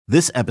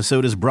This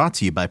episode is brought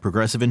to you by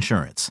Progressive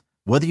Insurance.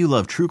 Whether you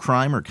love true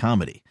crime or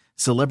comedy,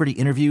 celebrity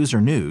interviews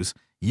or news,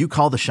 you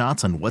call the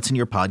shots on what's in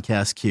your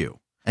podcast queue.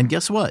 And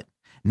guess what?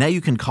 Now you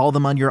can call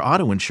them on your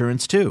auto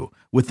insurance too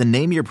with the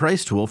Name Your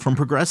Price tool from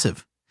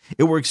Progressive.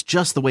 It works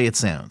just the way it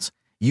sounds.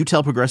 You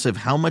tell Progressive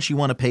how much you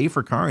want to pay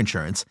for car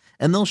insurance,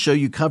 and they'll show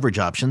you coverage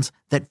options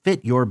that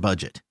fit your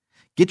budget.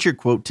 Get your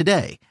quote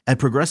today at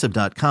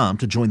Progressive.com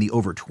to join the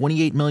over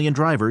 28 million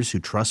drivers who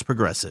trust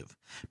Progressive.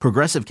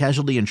 Progressive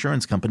Casualty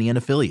Insurance Company and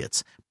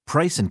Affiliates.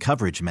 Price and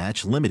coverage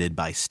match limited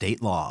by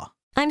state law.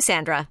 I'm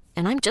Sandra,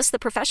 and I'm just the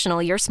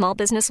professional your small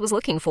business was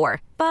looking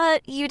for.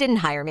 But you didn't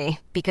hire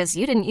me because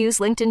you didn't use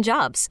LinkedIn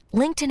Jobs.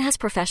 LinkedIn has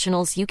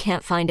professionals you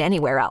can't find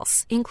anywhere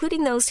else,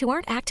 including those who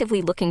aren't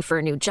actively looking for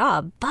a new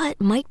job, but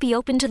might be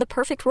open to the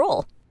perfect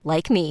role,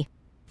 like me.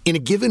 In a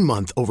given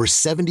month, over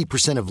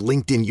 70% of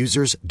LinkedIn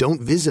users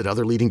don't visit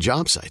other leading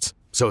job sites.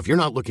 So if you're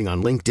not looking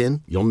on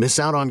LinkedIn, you'll miss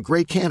out on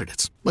great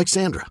candidates like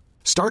Sandra.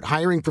 Start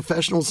hiring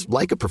professionals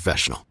like a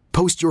professional.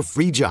 Post your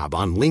free job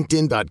on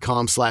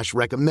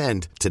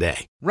linkedin.com/recommend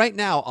today. Right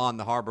now on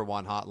the Harbor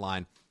One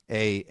hotline,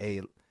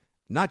 a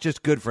not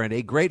just good friend,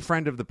 a great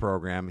friend of the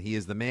program. He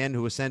is the man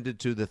who ascended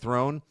to the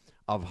throne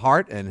of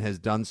heart and has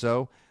done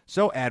so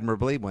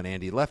admirably when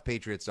Andy left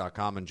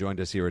Patriots.com and joined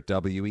us here at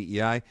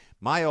WEEI.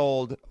 My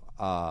old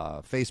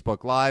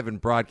Facebook Live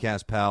and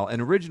broadcast pal, an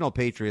original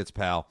Patriots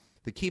pal,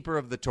 the keeper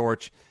of the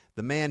torch,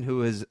 the man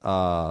who has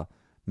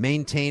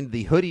maintained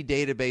the hoodie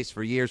database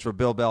for years for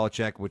Bill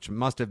Belichick, which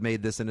must have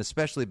made this an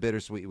especially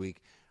bittersweet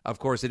week. Of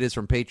course, it is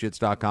from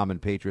Patriots.com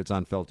and Patriots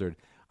Unfiltered.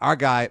 Our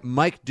guy,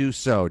 Mike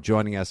Dussault,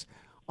 joining us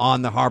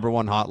on the Harbor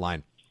One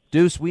hotline.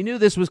 Deuce, we knew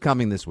this was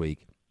coming this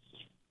week,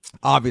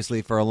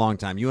 obviously, for a long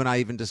time. You and I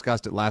even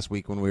discussed it last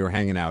week when we were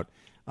hanging out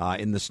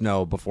in the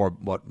snow before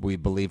what we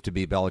believed to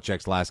be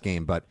Belichick's last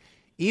game. But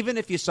even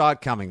if you saw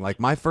it coming,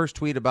 like my first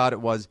tweet about it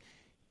was,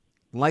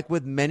 like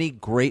with many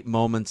great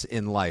moments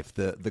in life,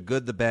 the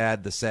good, the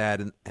bad, the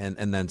sad,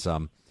 and then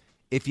some,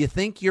 if you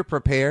think you're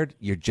prepared,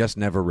 you're just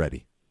never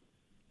ready.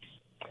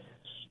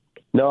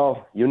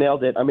 No, you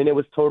nailed it. I mean, it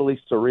was totally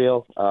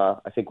surreal.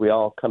 I think we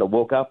all kind of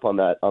woke up on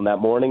that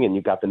morning, and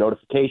you got the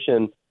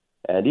notification.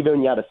 And even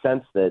when you had a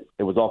sense that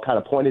it was all kind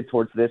of pointed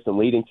towards this and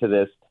leading to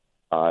this,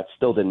 it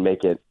still didn't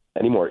make it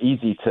any more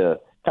easy to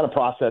kind of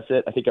process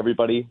it. I think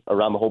everybody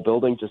around the whole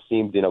building just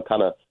seemed,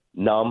 kind of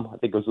numb. I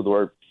think it was the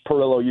word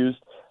Perillo used.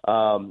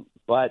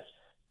 But,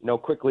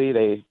 quickly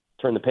they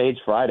turned the page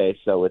Friday.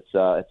 So it's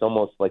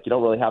almost like you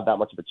don't really have that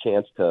much of a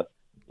chance to,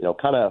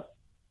 kind of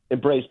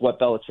embrace what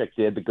Belichick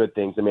did, the good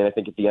things. I mean, I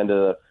think at the end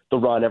of the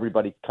run,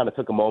 everybody kind of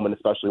took a moment,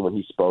 especially when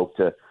he spoke,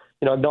 to,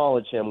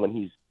 acknowledge him when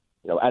he's,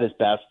 at his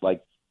best,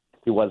 like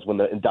he was when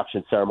the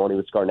induction ceremony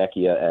with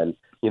Scarnecchia and,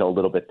 a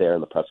little bit there in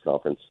the press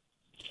conference.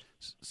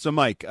 So,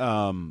 Mike,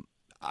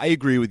 I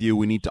agree with you.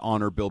 We need to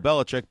honor Bill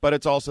Belichick, but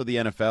it's also the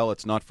NFL.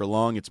 It's not for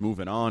long. It's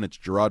moving on. It's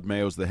Gerard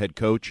Mayo's the head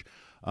coach.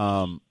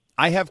 I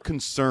have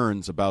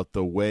concerns about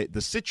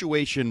the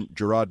situation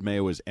Gerard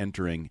Mayo is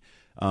entering.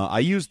 I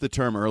used the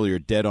term earlier,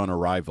 dead on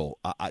arrival.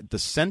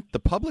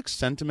 The public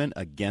sentiment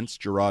against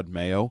Gerard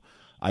Mayo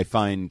I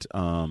find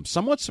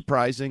somewhat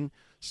surprising,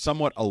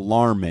 somewhat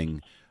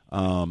alarming.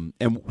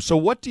 And so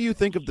what do you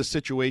think of the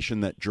situation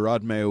that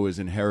Gerard Mayo is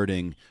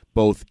inheriting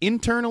both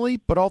internally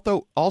but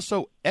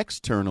also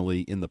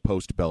externally in the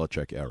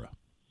post-Belichick era?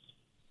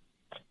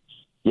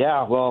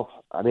 Yeah,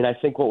 well, I mean, I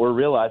think what we're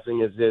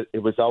realizing is that it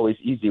was always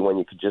easy when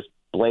you could just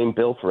blame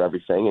Bill for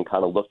everything and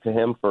kind of look to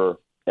him for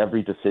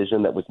every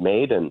decision that was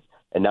made. And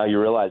now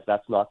you realize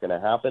that's not going to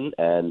happen.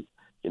 And,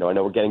 I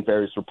know we're getting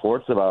various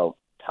reports about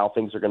how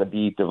things are going to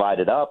be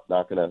divided up,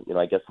 not going to,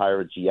 I guess,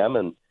 hire a GM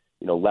and,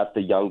 let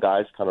the young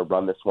guys kind of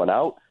run this one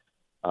out.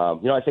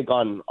 I think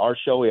on our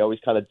show, we always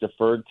kind of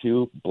deferred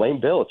to blame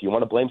Bill. If you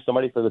want to blame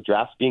somebody for the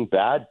drafts being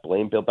bad,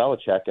 blame Bill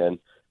Belichick. And,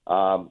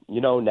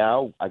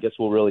 now I guess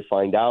we'll really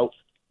find out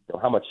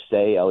how much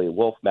say Elliot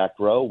Wolf, Matt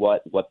Groh,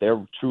 what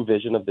their true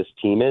vision of this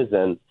team is.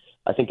 And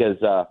I think as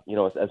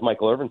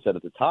Michael Irvin said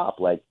at the top,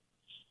 the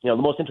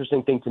most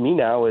interesting thing to me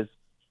now is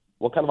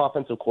what kind of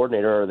offensive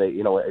coordinator are they,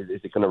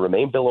 is it going to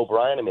remain Bill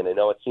O'Brien? I mean, I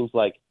know it seems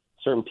like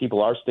certain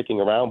people are sticking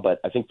around, but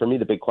I think for me,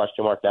 the big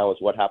question mark now is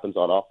what happens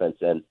on offense.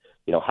 And,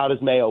 how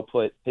does Mayo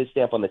put his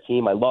stamp on the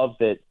team? I love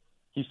that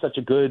he's such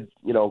a good,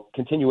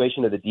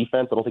 continuation of the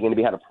defense. I don't think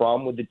anybody had a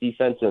problem with the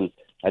defense. And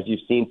as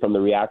you've seen from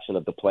the reaction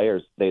of the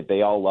players,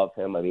 they all love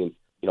him. I mean,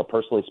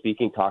 personally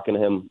speaking, talking to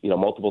him,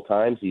 multiple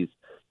times, he's,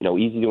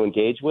 easy to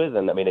engage with.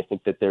 And I mean, I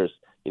think that there's,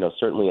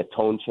 certainly a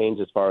tone change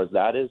as far as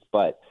that is,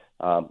 but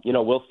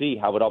we'll see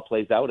how it all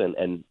plays out.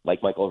 And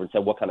like Michael Irvin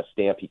said, what kind of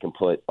stamp he can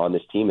put on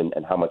this team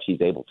and how much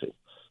he's able to.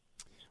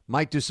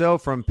 Mike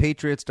Dussault from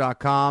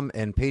Patriots.com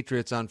and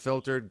Patriots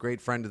Unfiltered,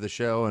 great friend of the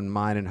show and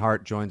mine and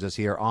heart, joins us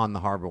here on the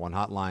Harbor One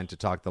hotline to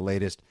talk the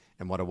latest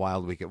and what a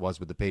wild week it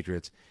was with the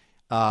Patriots.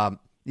 That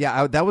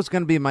was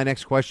going to be my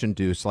next question,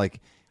 Deuce.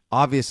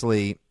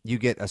 Obviously, you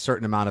get a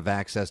certain amount of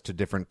access to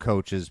different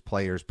coaches,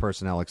 players,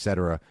 personnel,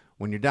 etc.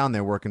 when you're down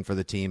there working for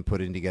the team,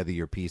 putting together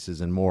your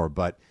pieces and more.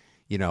 But,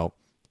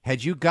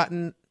 had you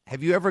gotten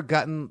have you ever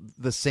gotten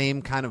the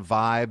same kind of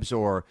vibes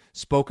or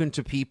spoken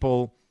to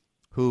people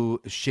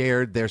who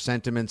shared their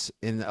sentiments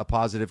in a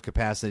positive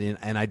capacity?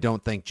 And I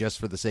don't think just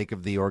for the sake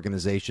of the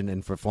organization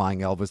and for Flying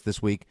Elvis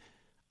this week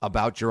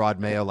about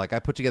Gerard Mayo. Like, I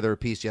put together a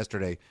piece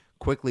yesterday,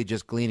 quickly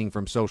just gleaning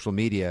from social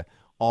media,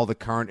 all the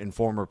current and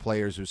former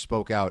players who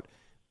spoke out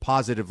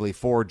positively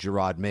for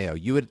Gerard Mayo.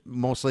 You had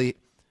mostly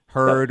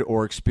heard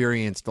or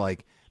experienced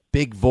like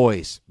big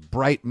voice,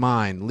 bright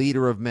mind,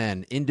 leader of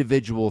men,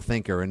 individual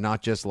thinker, and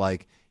not just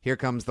like, here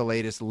comes the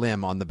latest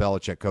limb on the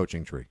Belichick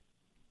coaching tree.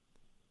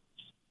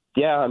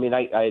 Yeah, I mean,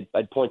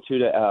 I'd point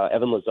to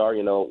Evan Lazar.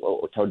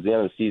 Towards the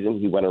end of the season,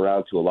 he went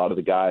around to a lot of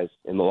the guys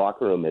in the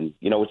locker room and,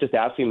 was just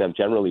asking them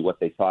generally what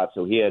they thought.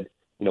 So he had,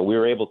 we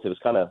were able to, it was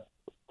kind of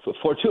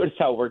fortuitous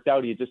how it worked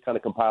out. He had just kind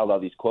of compiled all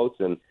these quotes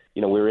and,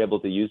 we were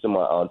able to use them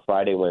on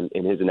Friday when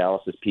in his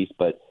analysis piece.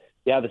 But,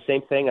 yeah, the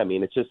same thing. I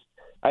mean, it's just,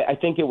 I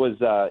think it was,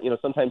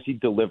 sometimes he'd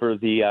deliver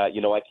the,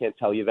 I can't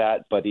tell you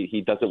that, but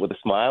he does it with a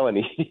smile, and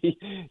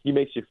he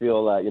makes you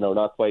feel,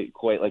 not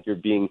quite like you're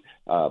being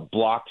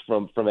blocked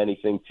from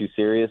anything too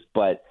serious.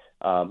 But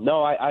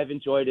no, I've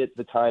enjoyed it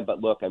the time.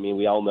 But look, I mean,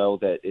 we all know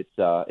that it's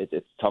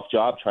a tough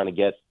job trying to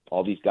get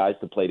all these guys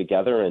to play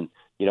together, and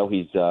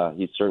he's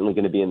certainly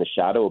going to be in the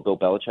shadow of Bill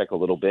Belichick a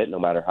little bit, no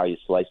matter how you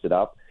slice it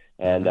up.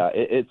 And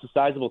it's a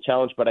sizable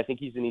challenge, but I think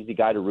he's an easy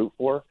guy to root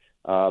for.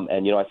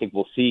 And I think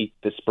we'll see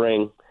this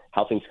spring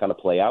how things kind of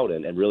play out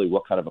and really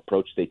what kind of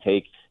approach they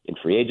take in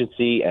free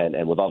agency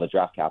and with all the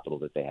draft capital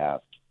that they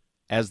have.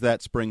 As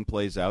that spring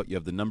plays out, you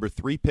have the number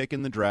 3 pick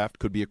in the draft.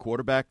 Could be a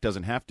quarterback,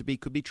 doesn't have to be,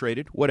 could be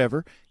traded,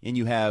 whatever. And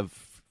you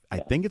have, I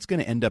think it's going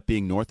to end up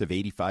being north of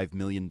 $85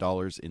 million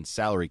in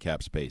salary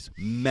cap space.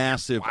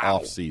 Massive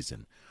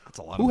offseason. That's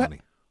a lot of money.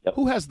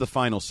 Who has the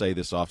final say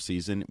this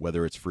offseason,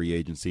 whether it's free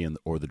agency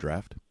or the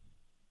draft?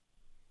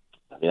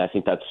 I mean, I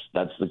think that's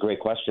the great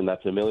question.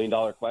 That's $1 million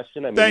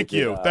question. I mean, thank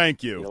you.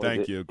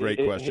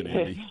 Great question,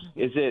 Andy.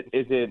 Is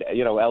it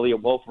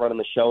Elliot Wolf running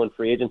the show in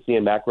free agency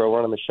and Mac Rowe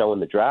running the show in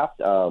the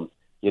draft?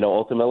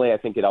 Ultimately, I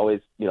think it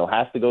always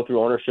has to go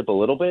through ownership a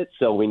little bit.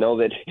 So we know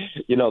that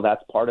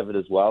that's part of it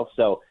as well.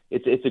 So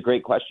it's a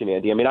great question,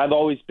 Andy. I mean, I've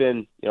always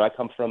been I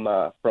come from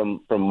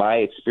my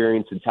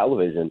experience in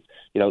television.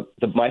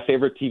 My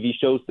favorite TV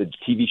shows, the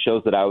TV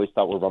shows that I always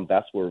thought were run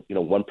best were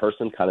one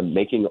person kind of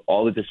making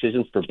all the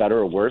decisions for better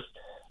or worse.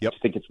 Yep. I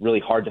think it's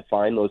really hard to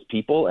find those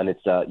people, and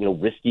it's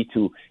risky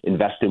to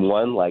invest in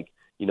one like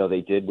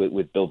they did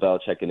with Bill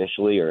Belichick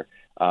initially. Or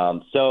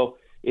so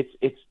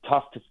it's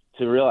tough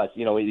to realize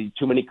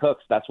too many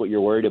cooks. That's what you're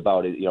worried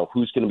about.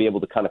 Who's going to be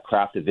able to kind of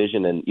craft a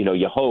vision, and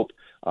you hope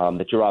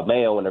that Gerard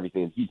Mayo and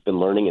everything that he's been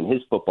learning in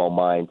his football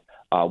mind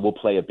will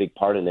play a big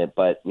part in it.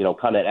 But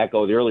kind of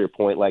echo the earlier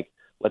point, like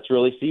let's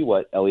really see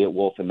what Elliot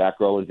Wolf and Mac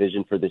Rowe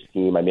envision for this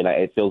team. I mean,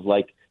 it feels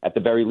like at the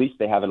very least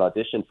they have an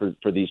audition for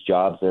these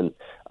jobs, and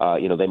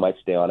they might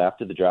stay on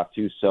after the draft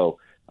too. So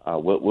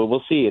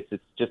we'll see. It's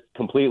just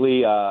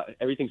completely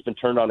everything's been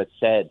turned on its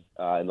head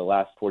in the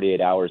last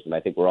 48 hours, and I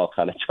think we're all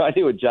kind of trying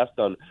to adjust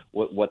on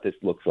what this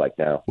looks like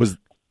now. Was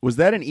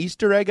that an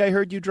Easter egg I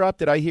heard you drop?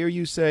 Did I hear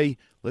you say,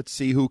 let's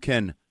see who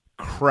can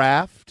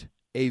craft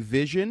a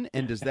vision?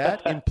 And does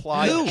that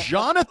imply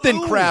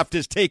Jonathan Kraft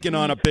has taken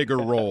on a bigger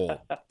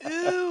role?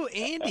 Ooh,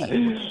 Andy,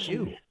 look at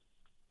you.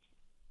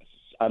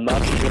 I'm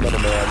not the human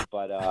man,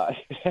 but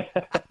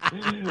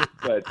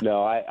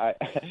no,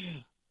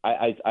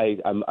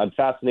 I'm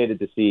fascinated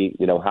to see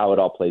how it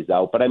all plays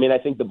out. But I mean, I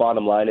think the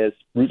bottom line is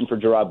rooting for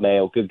Gerard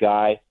Mayo, good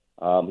guy.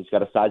 He's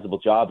got a sizable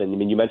job, and I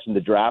mean, you mentioned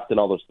the draft and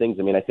all those things.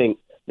 I mean, I think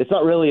it's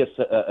not really a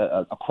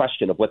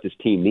question of what this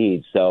team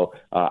needs. So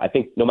I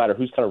think no matter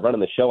who's kind of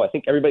running the show, I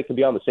think everybody can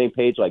be on the same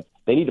page. Like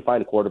they need to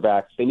find a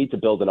quarterback, they need to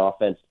build an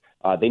offense,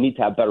 they need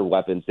to have better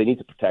weapons, they need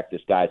to protect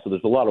this guy. So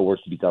there's a lot of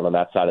work to be done on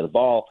that side of the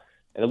ball.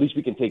 And at least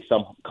we can take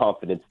some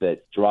confidence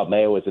that Gerard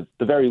Mayo is at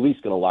the very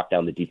least going to lock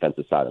down the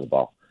defensive side of the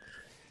ball.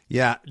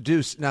 Yeah,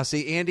 Deuce. Now,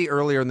 see, Andy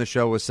earlier in the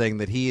show was saying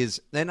that he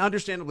is, and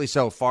understandably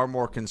so, far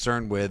more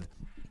concerned with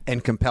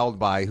and compelled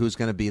by who's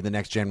going to be the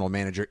next general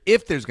manager,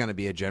 if there's going to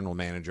be a general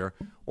manager,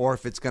 or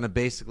if it's going to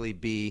basically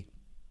be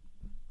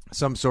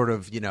some sort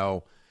of,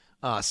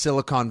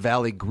 Silicon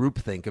Valley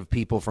groupthink of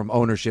people from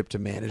ownership to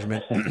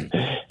management,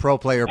 pro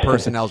player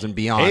personnels and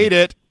beyond. Hate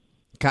it.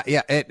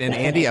 Yeah, and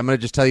Andy, I'm going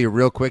to just tell you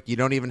real quick, you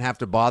don't even have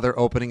to bother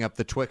opening up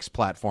the Twix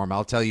platform.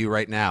 I'll tell you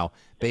right now,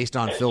 based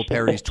on Phil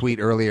Perry's tweet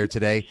earlier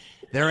today,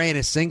 there ain't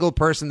a single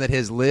person that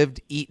has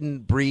lived, eaten,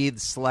 breathed,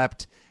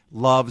 slept,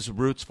 loves,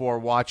 roots for,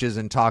 watches,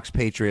 and talks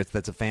Patriots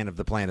that's a fan of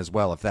the plan as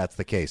well, if that's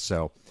the case.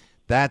 So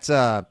that's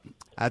that.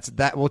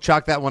 We'll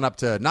chalk that one up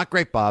to not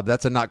great Bob.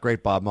 That's a not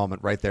great Bob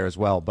moment right there as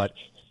well. But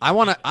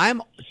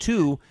I'm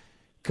too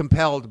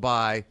compelled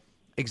by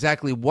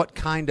exactly what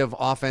kind of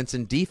offense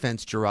and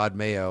defense Gerard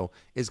Mayo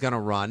is going to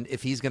run,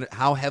 if he's going to,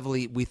 how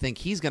heavily we think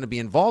he's going to be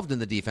involved in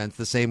the defense,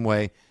 the same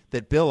way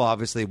that Bill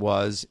obviously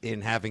was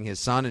in having his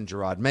son and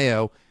Gerard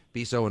Mayo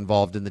be so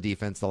involved in the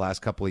defense the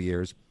last couple of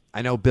years.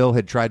 I know Bill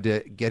had tried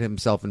to get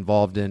himself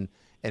involved in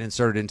and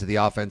inserted into the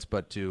offense,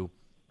 but to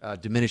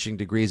diminishing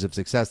degrees of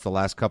success the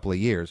last couple of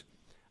years.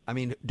 I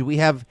mean, do we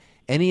have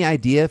any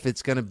idea if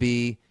it's going to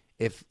be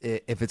if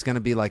it's going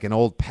to be like an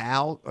old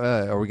pal?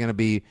 Are we going to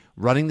be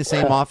running the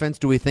same offense?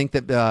 Do we think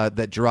that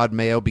that Gerard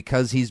Mayo,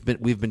 because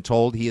we've been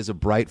told he is a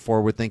bright,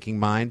 forward-thinking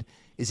mind,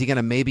 is he going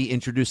to maybe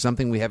introduce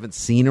something we haven't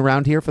seen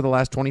around here for the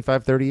last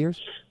 25, 30 years?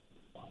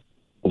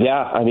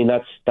 Yeah, I mean,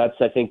 that's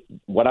I think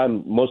what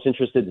I'm most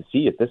interested to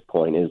see at this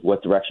point is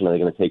what direction are they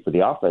going to take for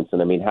the offense.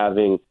 And I mean,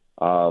 having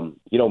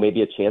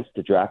maybe a chance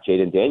to draft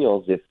Jaden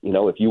Daniels, if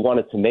you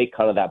wanted to make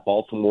kind of that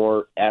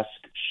Baltimore-esque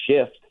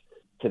shift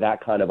to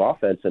that kind of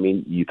offense, I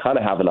mean, you kind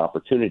of have an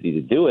opportunity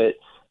to do it.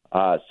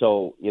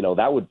 So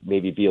that would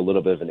maybe be a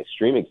little bit of an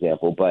extreme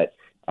example. But,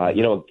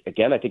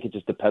 again, I think it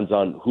just depends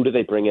on who do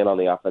they bring in on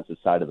the offensive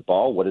side of the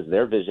ball. What is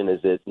their vision?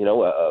 Is it,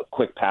 a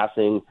quick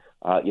passing,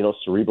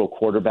 cerebral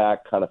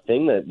quarterback kind of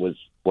thing that was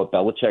what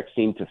Belichick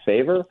seemed to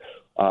favor?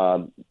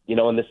 And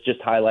this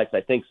just highlights,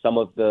 I think, some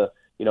of the,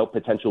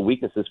 potential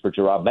weaknesses for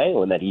Gerard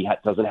Mayo, and that he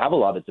doesn't have a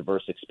lot of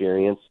diverse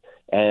experience.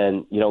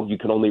 And, you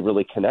can only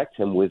really connect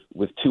him with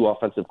two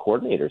offensive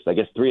coordinators, I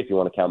guess three if you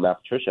want to count Matt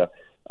Patricia.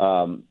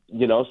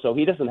 So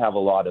he doesn't have a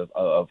lot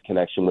of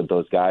connection with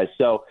those guys.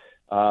 So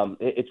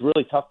it's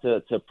really tough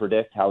to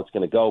predict how it's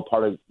going to go.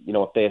 Part of,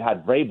 if they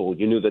had Vrabel,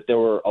 you knew that there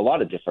were a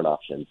lot of different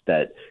options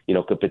that,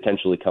 could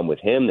potentially come with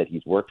him that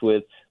he's worked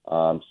with.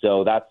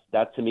 So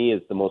that to me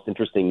is the most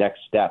interesting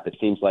next step. It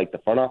seems like the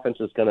front offense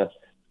is going to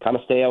kind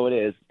of stay how it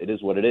is. It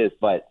is what it is,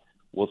 but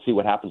we'll see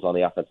what happens on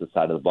the offensive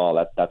side of the ball.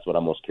 That's what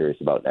I'm most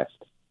curious about next.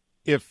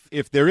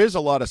 If there is a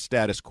lot of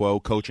status quo,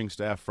 coaching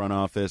staff, front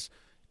office,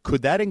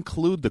 could that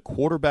include the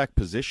quarterback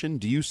position?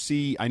 Do you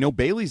see – I know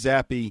Bailey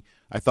Zappi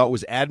I thought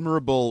was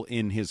admirable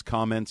in his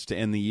comments to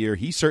end the year.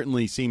 He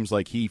certainly seems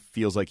like he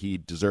feels like he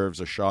deserves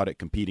a shot at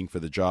competing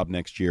for the job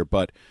next year.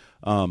 But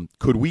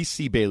could we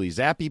see Bailey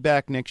Zappi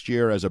back next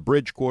year as a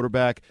bridge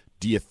quarterback?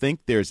 Do you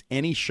think there's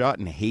any shot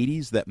in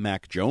Hades that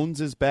Mac Jones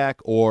is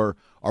back, or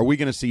are we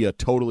going to see a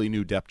totally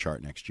new depth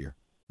chart next year?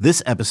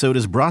 This episode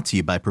is brought to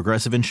you by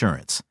Progressive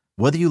Insurance.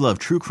 Whether you love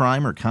true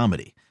crime or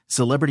comedy,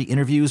 celebrity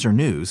interviews or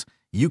news,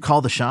 you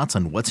call the shots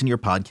on what's in your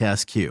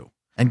podcast queue.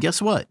 And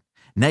guess what?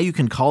 Now you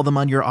can call them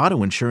on your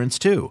auto insurance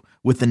too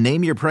with the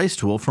Name Your Price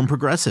tool from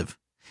Progressive.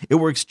 It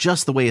works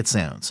just the way it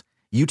sounds.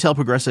 You tell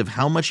Progressive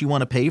how much you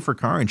want to pay for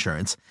car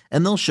insurance,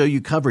 and they'll show you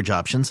coverage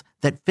options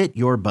that fit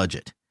your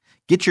budget.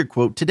 Get your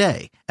quote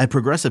today at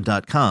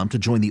Progressive.com to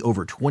join the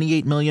over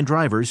 28 million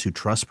drivers who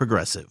trust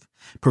Progressive.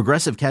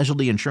 Progressive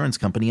Casualty Insurance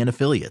Company and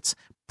Affiliates.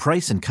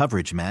 Price and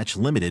coverage match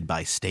limited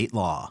by state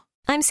law.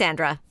 I'm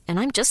Sandra, and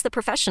I'm just the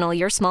professional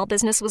your small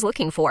business was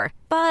looking for.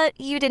 But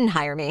you didn't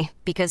hire me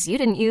because you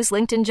didn't use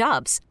LinkedIn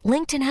Jobs.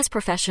 LinkedIn has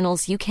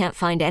professionals you can't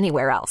find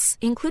anywhere else,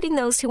 including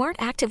those who aren't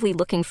actively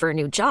looking for a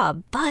new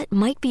job, but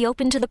might be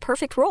open to the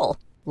perfect role,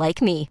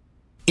 like me.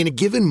 In a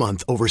given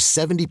month, over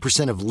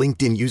 70% of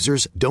LinkedIn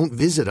users don't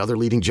visit other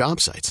leading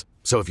job sites.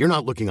 So if you're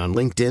not looking on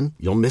LinkedIn,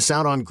 you'll miss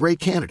out on great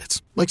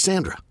candidates like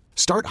Sandra.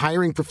 Start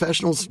hiring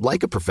professionals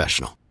like a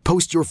professional.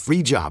 Post your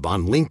free job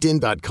on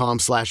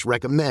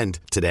linkedin.com/recommend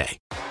today.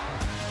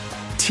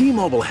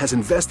 T-Mobile has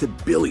invested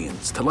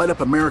billions to light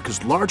up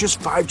America's largest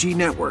 5G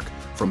network,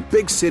 from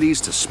big cities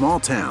to small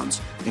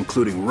towns,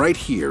 including right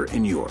here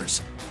in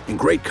yours. And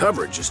great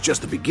coverage is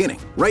just the beginning.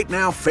 Right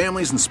now,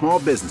 families and small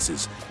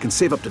businesses can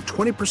save up to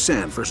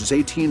 20% versus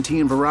AT&T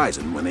and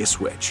Verizon when they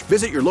switch.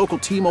 Visit your local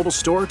T-Mobile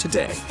store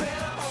today.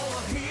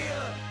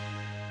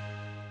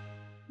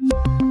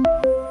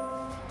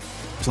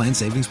 Plan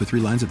savings with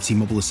 3 lines of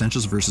T-Mobile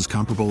Essentials versus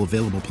comparable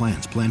available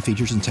plans. Plan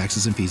features and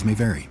taxes and fees may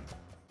vary.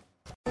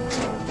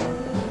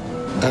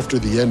 After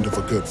the end of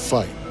a good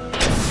fight,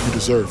 you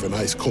deserve an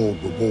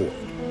ice-cold reward.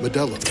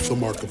 Modelo, the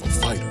mark of a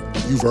fighter.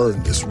 You've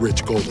earned this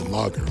rich golden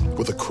lager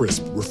with a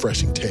crisp,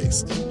 refreshing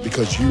taste.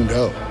 Because you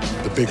know,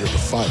 the bigger the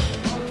fight,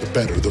 the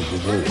better the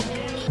reward.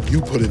 You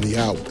put in the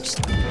hours,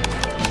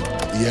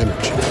 the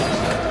energy,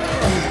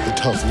 the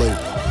tough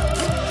labor.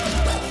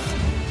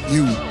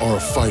 You are a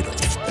fighter,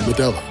 and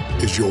Modelo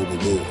is your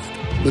reward.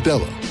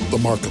 Modelo, the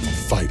mark of a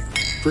fighter.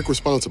 Drink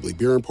responsibly.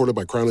 Beer imported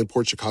by Crown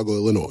Imports, Chicago,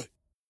 Illinois.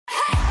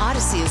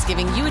 Odyssey is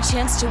giving you a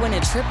chance to win a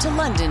trip to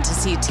London to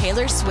see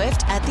Taylor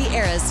Swift at the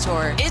Eras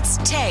Tour. It's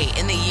Tay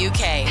in the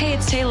UK. Hey,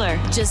 it's Taylor.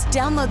 Just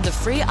download the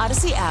free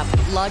Odyssey app,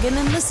 log in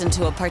and listen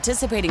to a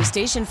participating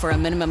station for a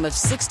minimum of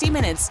 60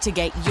 minutes to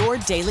get your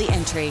daily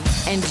entry.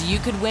 And you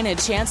could win a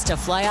chance to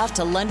fly off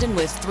to London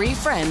with 3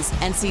 friends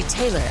and see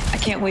Taylor. I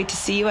can't wait to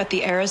see you at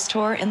the Eras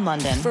Tour in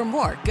London. For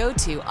more, go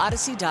to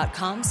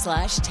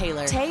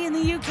odyssey.com/Taylor. Tay in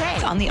the UK.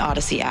 It's on the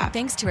Odyssey app.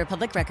 Thanks to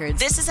Republic Records.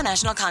 This is a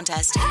national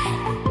contest.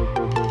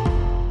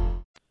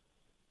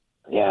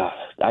 Yeah,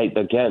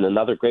 again,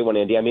 another great one,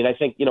 Andy. I mean, I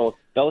think,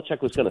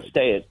 Belichick was going to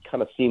stay. It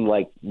kind of seemed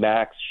like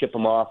Max, ship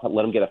him off,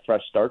 let him get a fresh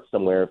start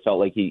somewhere. It felt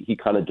like he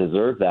kind of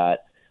deserved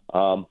that.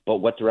 But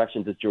what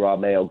direction does Gerard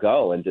Mayo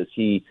go? And does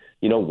he,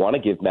 want to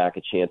give Mac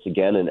a chance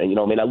again? And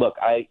look,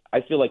 I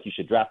feel like you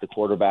should draft a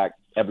quarterback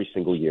every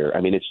single year.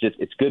 I mean,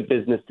 it's good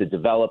business to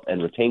develop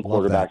and retain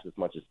quarterbacks as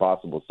much as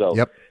possible. So,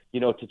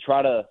 to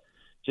try to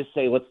just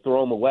say, let's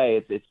throw him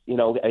away.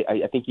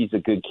 I think he's a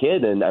good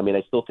kid. And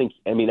I still think,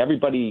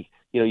 everybody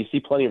you see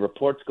plenty of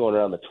reports going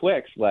around the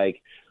Twix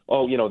like,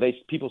 oh,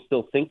 people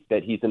still think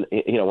that he's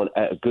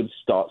a good,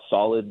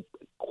 solid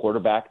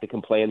quarterback that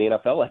can play in the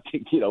NFL, I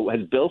think,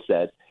 as Bill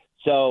said.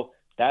 So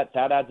that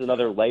adds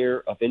another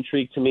layer of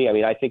intrigue to me. I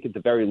mean, I think at the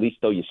very least,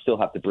 though, you still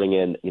have to bring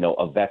in,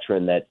 a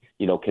veteran that,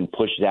 can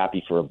push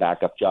Zappe for a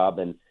backup job.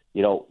 And,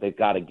 they've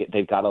got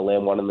to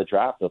land one in the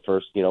draft, the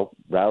first,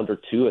 round or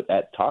two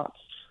at tops.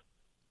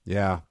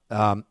 Yeah.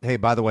 Hey,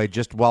 by the way,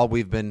 just while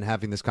we've been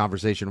having this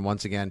conversation,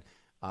 once again,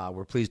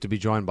 we're pleased to be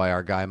joined by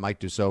our guy, Mike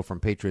Dussault from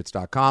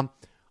Patriots.com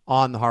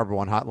on the Harbor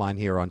One Hotline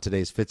here on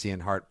today's Fitzy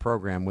and Hart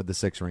program with the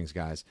Six Rings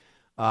guys.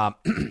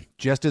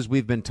 Just as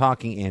we've been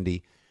talking,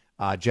 Andy,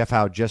 Jeff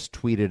Howe just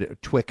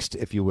twixt,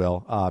 if you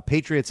will.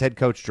 Patriots head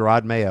coach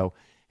Gerard Mayo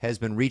has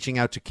been reaching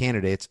out to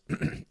candidates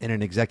in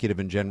an executive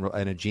and general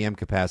and a GM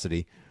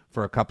capacity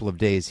for a couple of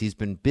days. He's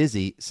been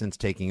busy since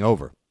taking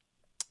over.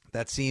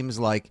 That seems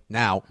like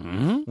now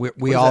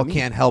we all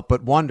can't help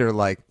but wonder,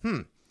 like,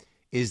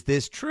 is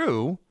this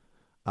true?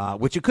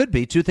 Which it could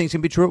be. Two things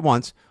can be true at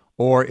once.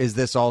 Or is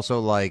this also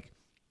like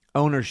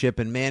ownership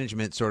and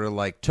management sort of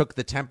like took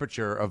the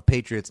temperature of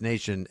Patriots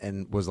Nation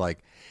and was like,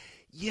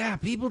 yeah,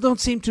 people don't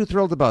seem too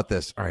thrilled about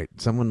this. All right,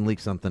 someone leak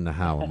something to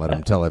Howe and let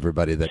him tell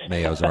everybody that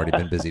Mayo's already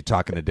been busy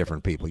talking to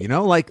different people.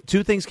 Like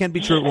two things can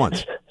be true at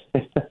once.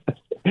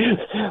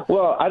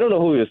 Well, I don't know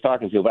who he was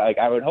talking to, but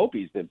I would hope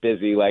he's been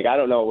busy. Like, I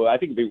don't know. I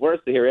think it'd be worse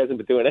to hear he hasn't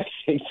been doing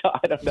anything. So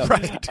I don't know.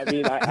 Right. I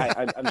mean,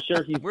 I'm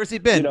sure he's. Where's he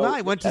been? Well,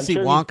 I went to see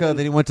Wonka, then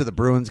he went to the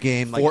Bruins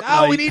game.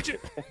 Like, we need you.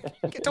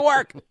 Get to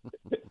work.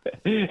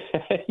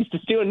 He's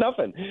just doing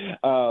nothing.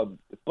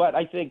 But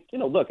I think,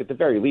 look, at the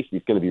very least,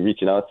 he's going to be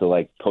reaching out to,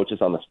 like, coaches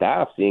on the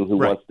staff, seeing who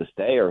wants to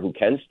stay or who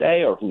can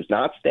stay or who's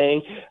not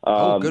staying.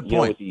 Good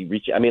point. These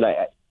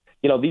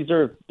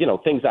are,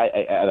 things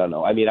I don't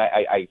know. I mean,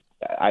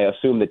 I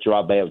assume that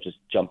Gerard Mayo just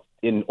jumped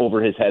in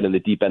over his head in the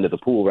deep end of the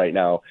pool right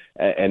now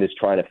and is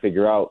trying to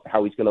figure out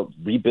how he's going to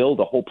rebuild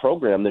the whole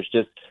program. There's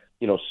just,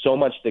 so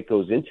much that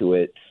goes into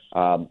it.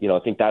 I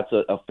think that's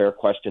a fair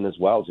question as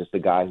well. Just a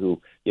guy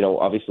who,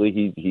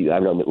 obviously he I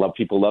don't know,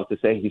 people love to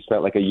say he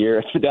spent like a year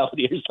at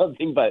Fidelity or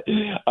something, but,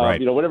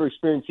 whatever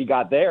experience he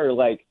got there,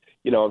 like,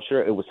 I'm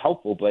sure it was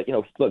helpful, but,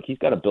 look, he's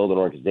got to build an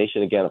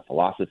organization again, a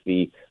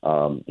philosophy,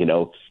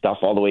 stuff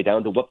all the way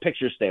down to what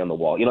pictures stay on the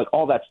wall. Like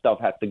all that stuff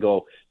has to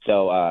go.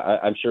 So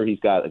I'm sure he's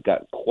got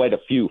quite a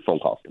few phone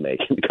calls to make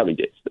in the coming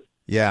days.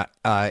 Yeah,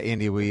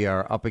 Andy, we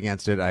are up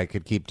against it. I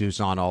could keep Deuce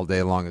on all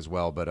day long as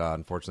well, but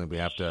unfortunately we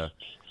got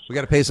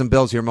to pay some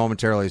bills here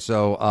momentarily.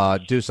 So,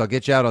 Deuce, I'll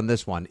get you out on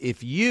this one.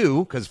 If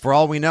you, because for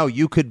all we know,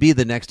 you could be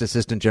the next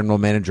assistant general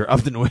manager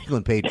of the New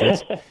England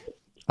Patriots.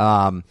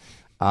 I'll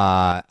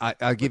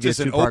give you a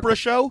two-part. Oprah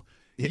show?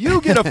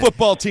 You get a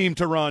football team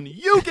to run.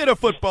 You get a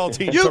football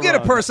team to run. You get a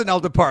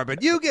personnel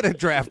department. You get a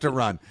draft to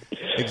run.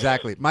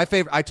 Exactly. My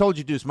favorite. I told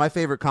you, Deuce, my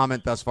favorite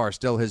comment thus far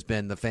still has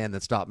been the fan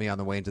that stopped me on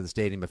the way into the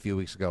stadium a few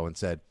weeks ago and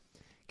said,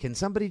 can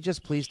somebody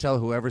just please tell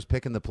whoever's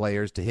picking the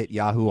players to hit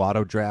Yahoo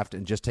Auto Draft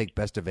and just take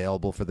best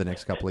available for the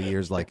next couple of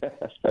years? Like,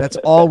 that's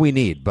all we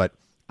need. But,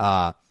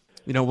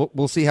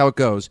 we'll see how it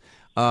goes.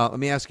 Let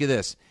me ask you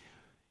this.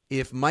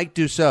 If Mike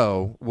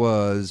Dussault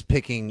was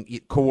picking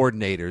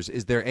coordinators,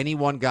 is there any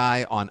one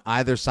guy on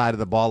either side of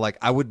the ball? Like,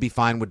 I would be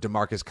fine with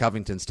DeMarcus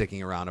Covington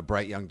sticking around, a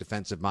bright young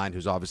defensive mind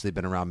who's obviously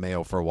been around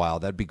Mayo for a while.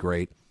 That'd be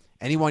great.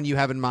 Anyone you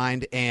have in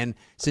mind? And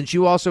since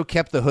you also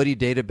kept the hoodie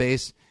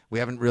database, we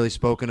haven't really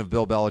spoken of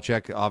Bill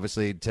Belichick,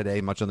 obviously, today,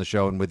 much on the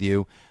show and with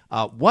you.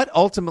 What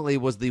ultimately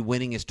was the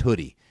winningest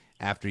hoodie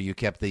after you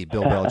kept the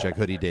Bill Belichick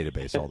hoodie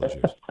database all those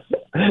years?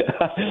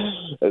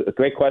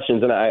 Great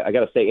questions, and I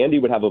got to say, Andy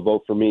would have a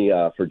vote for me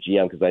for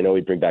GM because I know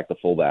he'd bring back the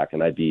fullback,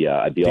 and I'd be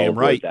all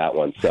over that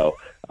one. So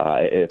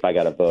if I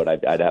got a vote,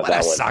 I'd have that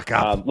one. Suck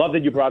up. Love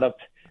that you brought up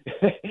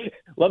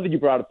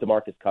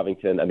DeMarcus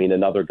Covington. I mean,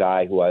 another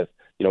guy who I've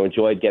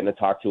enjoyed getting to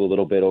talk to a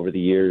little bit over the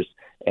years.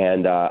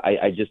 And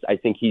I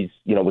think he's,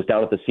 was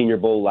down at the Senior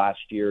Bowl last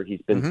year.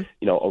 He's been,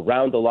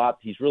 around a lot.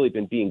 He's really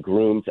been being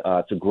groomed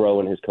to grow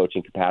in his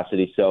coaching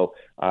capacity. So,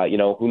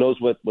 who knows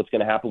what's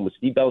going to happen with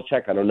Steve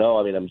Belichick? I don't know.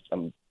 I mean,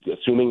 I'm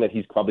assuming that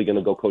he's probably going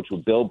to go coach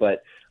with Bill,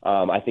 but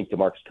I think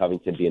DeMarcus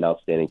Covington would be an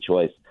outstanding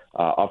choice.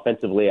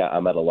 Offensively,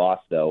 I'm at a loss,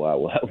 though.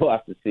 We'll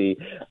have to see.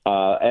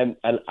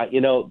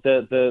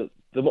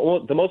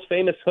 The most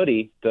famous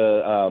hoodie,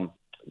 the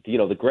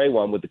gray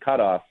one with the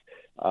cutoff,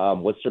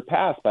 was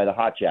surpassed by the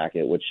hot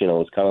jacket, which,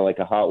 was kind of like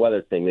a hot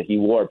weather thing that he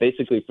wore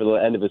basically for the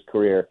end of his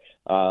career.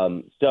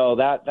 So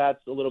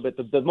that's a little bit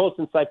the most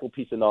insightful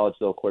piece of knowledge,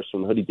 though, of course,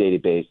 from the hoodie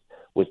database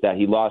was that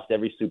he lost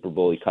every Super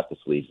Bowl. He cut the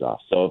sleeves off.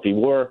 So if he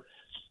wore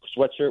a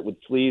sweatshirt with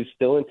sleeves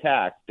still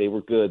intact, they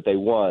were good. They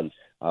won.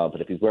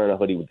 But if he's wearing a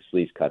hoodie with the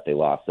sleeves cut, they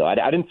lost. So I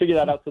didn't figure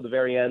that out till the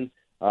very end.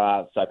 So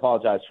I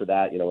apologize for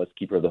that. As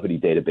keeper of the hoodie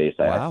database,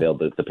 I failed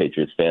the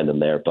Patriots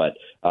fandom there, but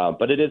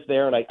it is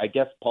there, and I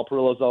guess Paul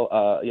Perillo's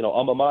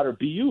alma mater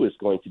BU is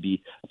going to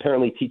be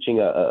apparently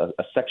teaching a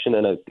section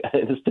in a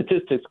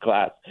statistics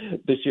class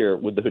this year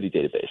with the hoodie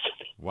database.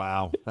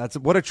 Wow, that's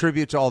what a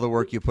tribute to all the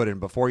work you put in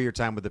before your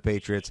time with the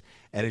Patriots,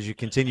 and as you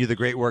continue the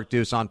great work,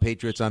 Deuce, on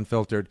Patriots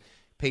Unfiltered.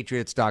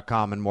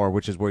 Patriots.com and more,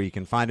 which is where you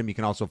can find him. You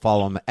can also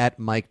follow him at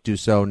Mike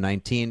Dussault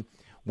 19.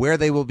 Where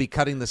they will be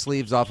cutting the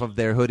sleeves off of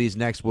their hoodies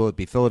next, will it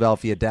be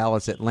Philadelphia,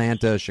 Dallas,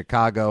 Atlanta,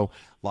 Chicago,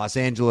 Los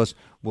Angeles?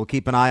 We'll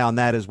keep an eye on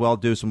that as well,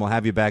 Deuce, and we'll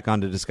have you back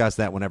on to discuss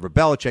that whenever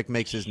Belichick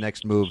makes his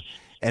next move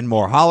and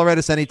more. Holler at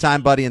us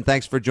anytime, buddy, and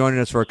thanks for joining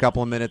us for a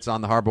couple of minutes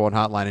on the Harbor One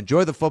Hotline.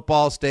 Enjoy the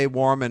football, stay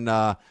warm, and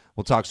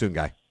we'll talk soon,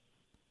 guy.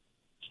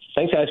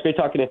 Thanks, guys. Great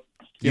talking to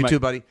you. You too,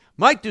 buddy.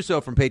 Mike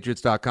Dussault from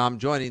Patriots.com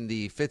joining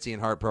the Fitzy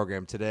and Hart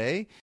program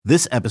today.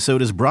 This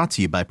episode is brought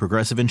to you by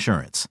Progressive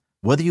Insurance.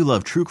 Whether you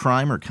love true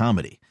crime or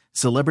comedy,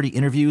 celebrity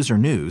interviews or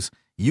news,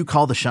 you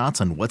call the shots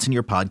on what's in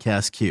your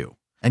podcast queue.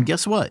 And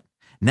guess what?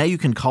 Now you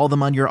can call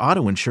them on your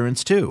auto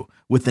insurance too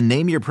with the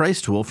Name Your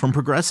Price tool from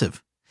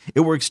Progressive.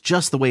 It works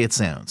just the way it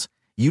sounds.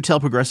 You tell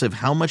Progressive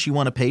how much you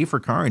want to pay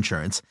for car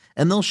insurance,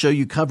 and they'll show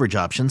you coverage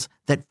options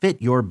that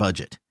fit your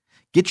budget.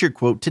 Get your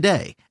quote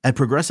today at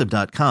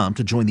Progressive.com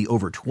to join the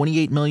over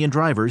 28 million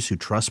drivers who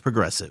trust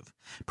Progressive.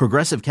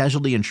 Progressive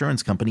Casualty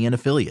Insurance Company and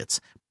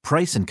Affiliates.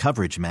 Price and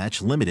coverage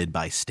match limited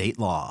by state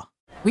law.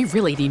 We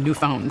really need new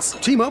phones.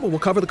 T-Mobile will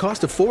cover the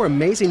cost of 4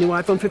 amazing new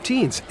iPhone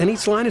 15s, and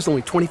each line is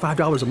only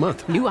 $25 a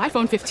month. New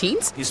iPhone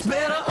 15s? It's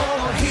better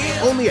over here.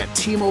 Only at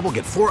T-Mobile,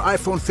 get 4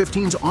 iPhone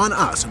 15s on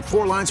us and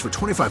 4 lines for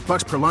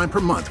 $25 per line per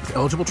month with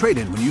eligible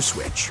trade-in when you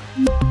switch.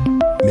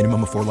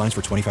 Minimum of 4 lines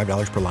for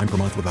 $25 per line per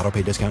month with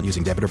autopay discount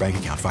using debit or bank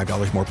account.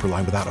 $5 more per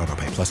line without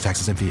autopay, plus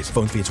taxes and fees.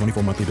 Phone fee at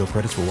 24 monthly bill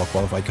credits for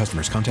well-qualified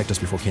customers. Contact us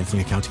before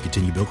canceling account to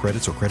continue bill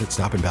credits or credit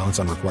stop and balance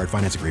on required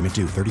finance agreement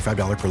due.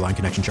 $35 per line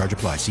connection charge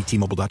applies. See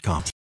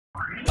T-Mobile.com.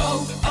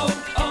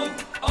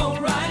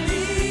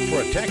 O'Reilly.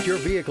 Protect your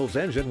vehicle's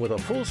engine with a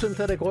full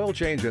synthetic oil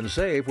change and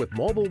save with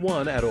Mobile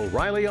One at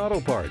O'Reilly Auto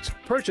Parts.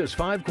 Purchase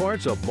 5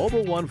 quarts of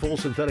Mobile One full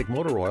synthetic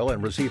motor oil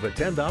and receive a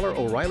 $10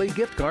 O'Reilly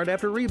gift card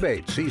after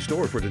rebate. See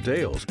store for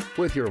details.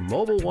 With your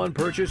Mobile One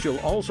purchase, you'll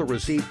also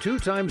receive 2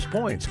 times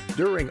points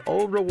during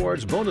O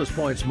Rewards Bonus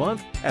Points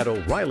Month at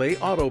O'Reilly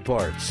Auto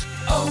Parts.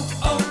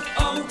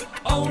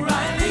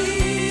 O'Reilly.